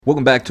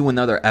Welcome back to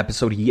another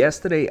episode.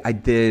 Yesterday, I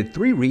did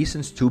 3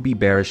 reasons to be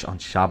bearish on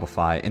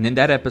Shopify. And in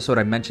that episode,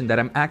 I mentioned that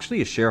I'm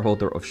actually a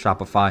shareholder of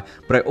Shopify,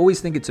 but I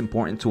always think it's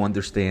important to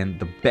understand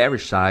the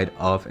bearish side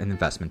of an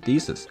investment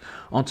thesis.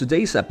 On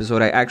today's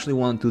episode, I actually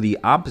want to do the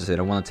opposite.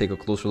 I want to take a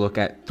closer look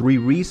at 3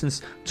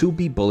 reasons to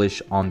be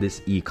bullish on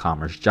this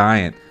e-commerce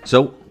giant.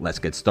 So let's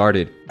get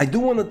started. I do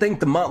want to thank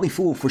The Motley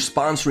Fool for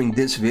sponsoring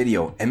this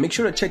video, and make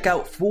sure to check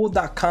out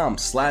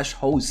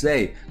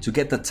fool.com/Jose to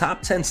get the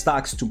top 10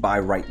 stocks to buy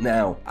right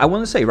now. I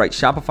want to say,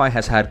 Shopify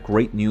has had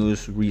great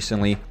news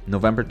recently.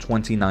 November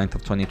 29th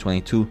of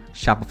 2022,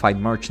 Shopify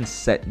merchants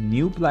set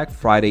new Black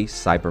Friday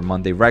Cyber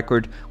Monday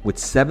record with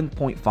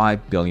 $7.5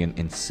 billion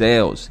in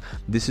sales.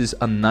 This is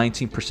a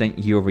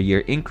 19%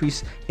 year-over-year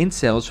increase in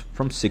sales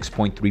from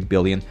 $6.3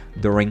 billion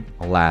during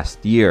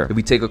last year. If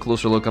we take a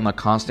closer look on a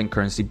constant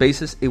currency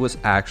basis, it was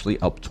actually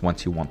up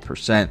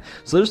 21%.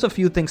 So there's a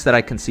few things that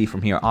I can see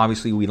from here.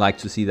 Obviously, we like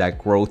to see that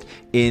growth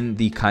in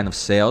the kind of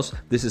sales.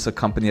 This is a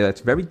company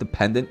that's very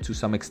dependent to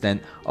some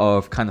extent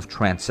of kind of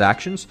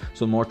transactions.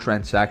 So more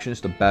transactions,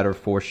 the better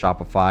for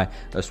Shopify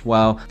as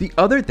well. The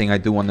other thing I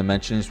do want to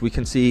mention is we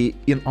can see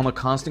on a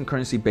constant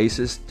currency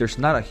basis, there's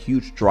not a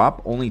huge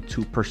drop, only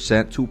 2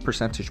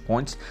 percentage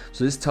points.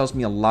 So this tells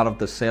me a lot of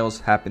the sales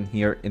happen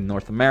here in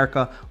North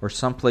America or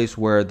someplace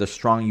where the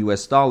strong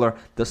US dollar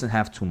doesn't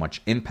have too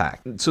much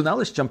impact. So now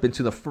let's jump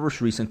into the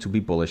first reason to be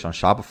bullish on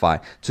Shopify.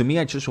 To me,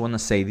 I just want to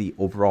say the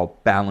overall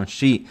balance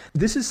sheet.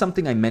 This is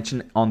something I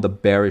mentioned on the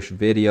bearish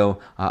video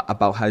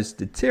about how it's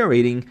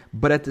deteriorating,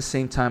 but at the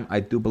same time, I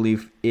do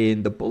believe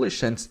in the bullish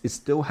sense, it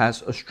still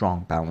has a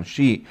strong balance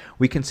sheet.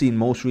 We can see in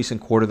most recent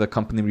quarter, the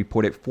company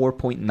reported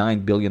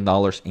 $4.9 billion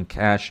in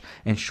cash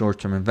and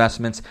short-term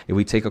investments. If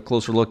we take a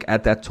closer look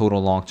at that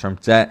total long-term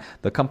debt,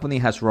 the company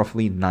has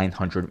roughly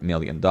 $900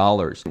 million.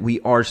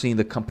 We are seeing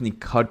the company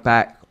cut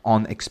back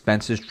on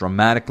expenses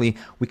dramatically.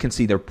 We can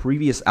see their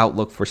previous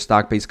outlook for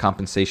stock-based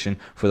compensation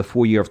for the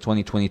full year of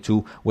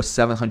 2022 was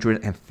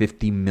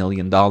 $750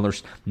 million.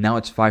 Now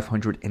it's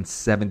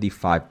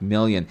 $575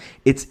 million.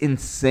 It's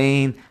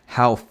insane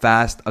how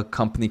fast a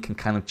company can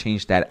kind of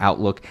change that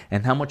outlook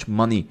and how much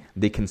money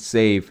they can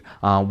save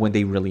when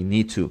they really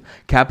need to.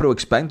 Capital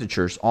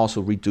expenditures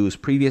also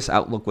reduced. Previous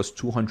outlook was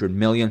 $200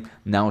 million.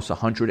 Now it's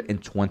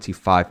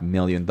 $125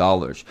 million.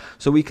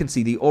 So we can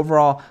see the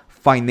overall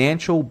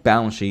financial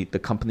balance sheet, the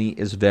company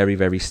is very,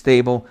 very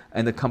stable,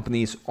 and the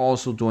company is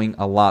also doing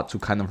a lot to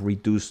kind of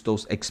reduce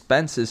those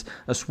expenses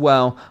as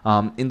well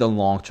in the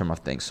long term of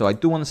things. So I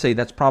do want to say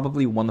that's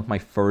probably one of my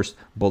first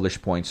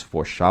bullish points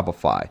for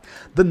Shopify.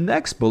 The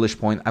next bullish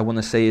point I want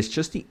to say is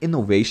just the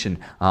innovation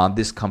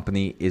this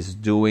company is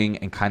doing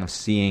and kind of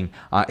seeing,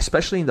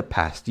 especially in the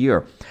past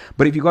year.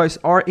 But if you guys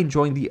are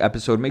enjoying the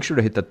episode, make sure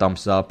to hit the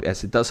thumbs up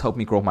as it does help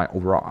me grow my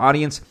overall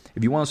audience.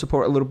 If you want to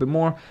support a little bit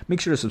more, make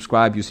sure to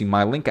subscribe using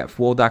my link at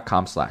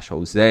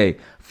fool.com/Jose.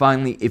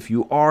 Finally, if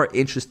you are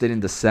interested in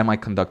the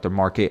semiconductor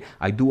market,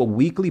 I do a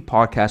weekly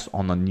podcast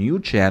on a new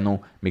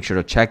channel. Make sure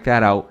to check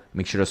that out.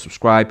 Make sure to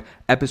subscribe.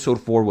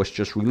 Episode 4 was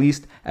just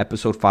released.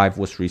 Episode 5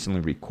 was recently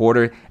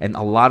recorded, and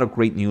a lot of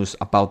great news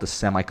about the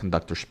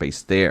semiconductor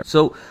space there.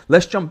 So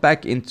let's jump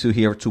back into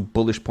here to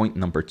bullish point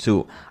number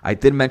 2. I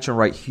did mention,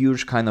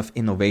 huge kind of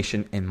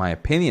innovation in my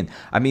opinion.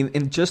 I mean,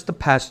 in just the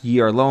past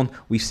year alone,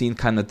 we've seen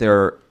kind of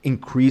their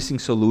increasing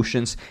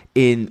solutions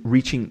in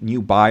reaching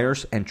new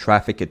buyers and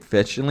traffic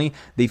efficiently.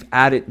 They've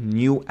added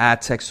new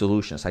ad tech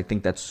solutions. I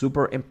think that's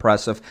super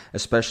impressive,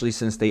 especially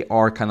since they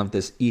are kind of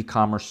this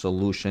e-commerce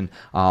solution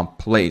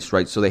place,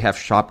 right? So they have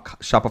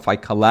Shopify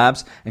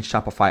Collabs and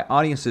Shopify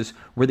Audiences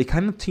where they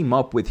kind of team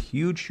up with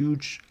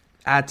huge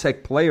ad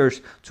tech players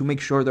to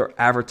make sure they're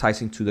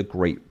advertising to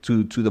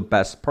the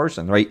best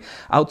person, right?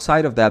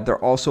 Outside of that,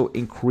 they're also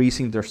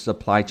increasing their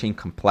supply chain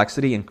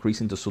complexity,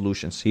 increasing the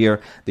solutions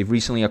here. They've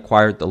recently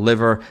acquired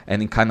Deliverr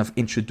and in kind of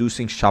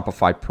introducing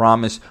Shopify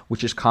Promise,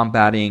 which is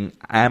combating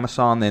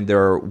Amazon and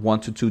their 1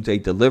 to 2 day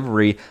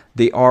delivery.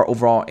 They are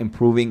overall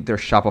improving their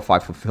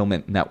Shopify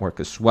fulfillment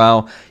network as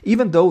well.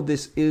 Even though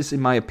this is,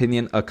 in my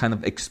opinion, a kind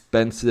of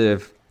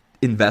expensive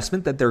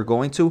investment that they're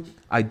going to,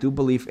 I do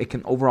believe it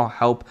can overall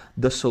help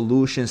the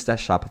solutions that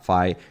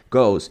Shopify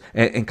goes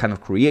and kind of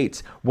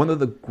creates. One of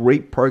the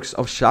great perks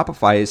of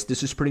Shopify is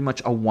this is pretty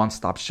much a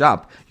one-stop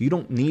shop. You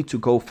don't need to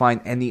go find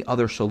any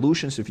other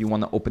solutions if you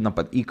want to open up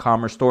an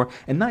e-commerce store,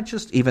 and not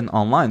just even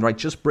online, right?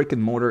 Just brick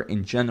and mortar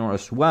in general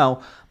as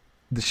well.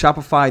 The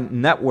Shopify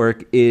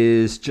network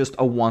is just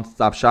a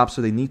one-stop shop, so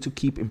they need to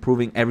keep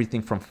improving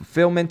everything from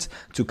fulfillment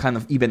to kind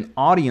of even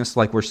audience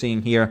like we're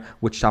seeing here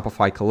with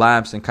Shopify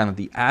Collabs and kind of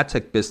the ad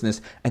tech business,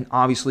 and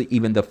obviously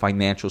even the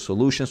financial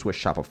solutions with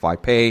Shopify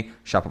Pay,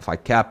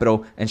 Shopify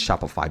Capital, and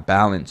Shopify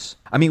Balance.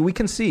 I mean, we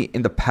can see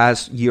in the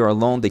past year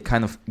alone, they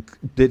kind of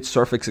did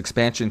surface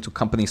expansion to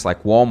companies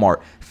like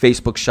Walmart,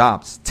 Facebook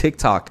Shops,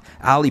 TikTok,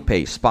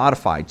 Alipay,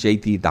 Spotify,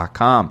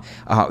 JD.com.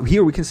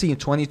 Here we can see in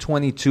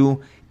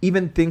 2022,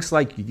 Even things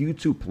like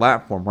YouTube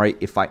platform, right?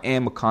 If I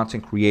am a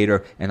content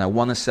creator and I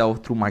want to sell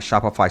through my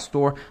Shopify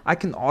store, I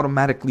can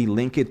automatically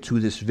link it to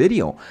this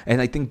video.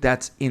 And I think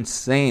that's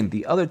insane.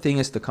 The other thing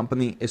is the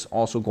company is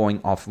also going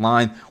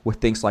offline with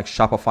things like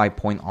Shopify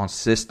Point on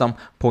System,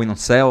 Point on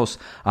Sales,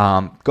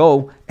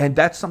 Go. And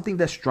that's something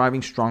that's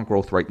driving strong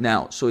growth right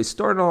now. So it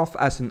started off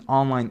as an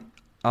online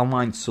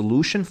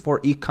solution for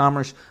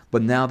e-commerce,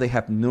 but now they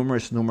have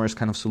numerous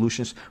kind of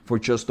solutions for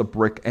just the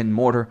brick and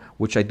mortar,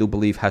 which I do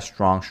believe has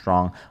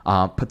strong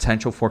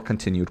potential for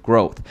continued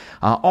growth.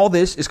 All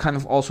this is kind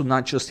of also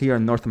not just here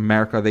in North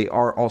America. They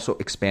are also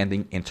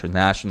expanding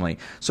internationally.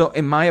 So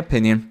in my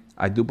opinion,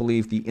 I do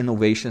believe the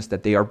innovations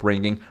that they are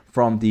bringing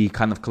from the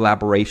kind of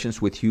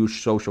collaborations with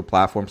huge social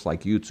platforms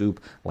like YouTube,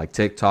 like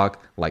TikTok,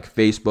 like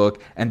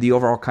Facebook, and the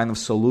overall kind of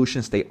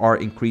solutions they are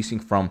increasing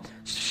from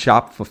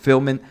shop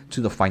fulfillment to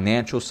the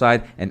financial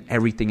side and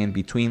everything in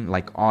between,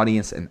 like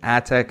audience and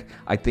ad tech.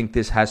 I think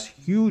this has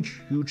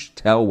huge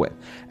tailwind.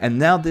 And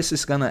now this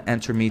is going to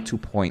enter me to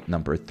point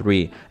number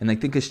 3. And I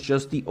think it's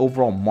just the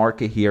overall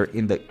market here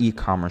in the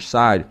e-commerce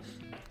side.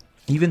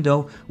 Even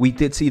though we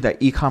did see that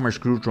e-commerce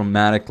grew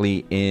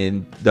dramatically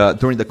during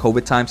the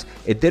COVID times,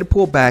 it did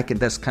pull back, and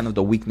that's kind of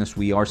the weakness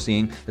we are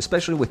seeing,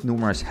 especially with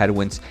numerous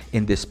headwinds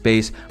in this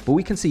space. But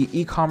we can see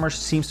e-commerce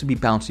seems to be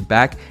bouncing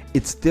back.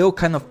 It's still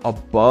kind of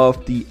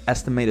above the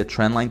estimated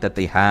trend line that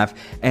they have,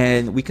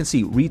 and we can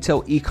see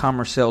retail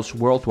e-commerce sales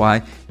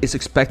worldwide is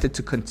expected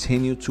to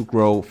continue to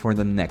grow for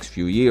the next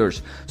few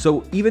years.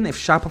 So even if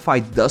Shopify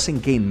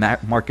doesn't gain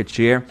market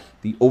share,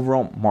 the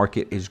overall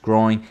market is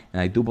growing,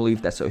 and I do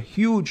believe that's a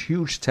huge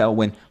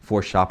tailwind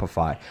for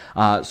Shopify.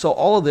 So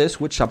all of this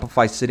with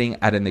Shopify sitting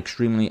at an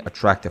extremely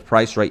attractive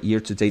price, right?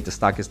 Year to date, the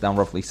stock is down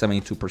roughly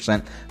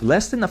 72%,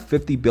 less than a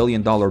 $50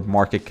 billion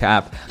market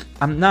cap.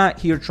 I'm not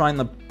here trying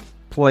to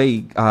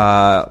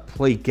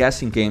play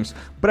guessing games,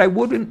 but I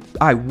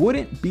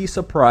wouldn't be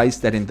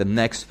surprised that in the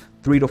next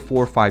 3 to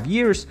 4 or 5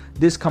 years,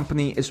 this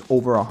company is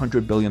over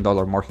 $100 billion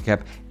market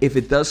cap if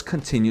it does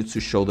continue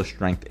to show the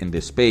strength in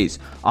this space.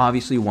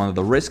 Obviously, one of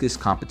the risks is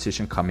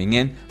competition coming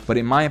in, but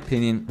in my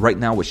opinion, right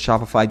now with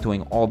Shopify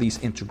doing all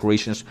these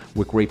integrations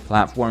with great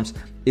platforms,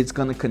 it's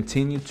going to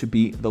continue to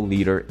be the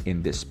leader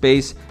in this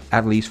space,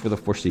 at least for the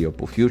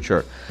foreseeable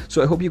future.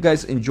 So I hope you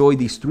guys enjoy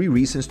these 3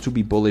 reasons to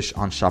be bullish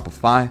on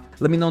Shopify.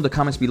 Let me know in the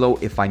comments below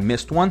if I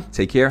missed one.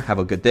 Take care, have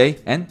a good day,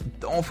 and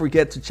don't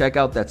forget to check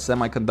out that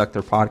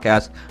Semiconductor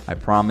podcast. I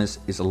promise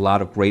is a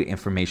lot of great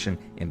information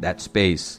in that space.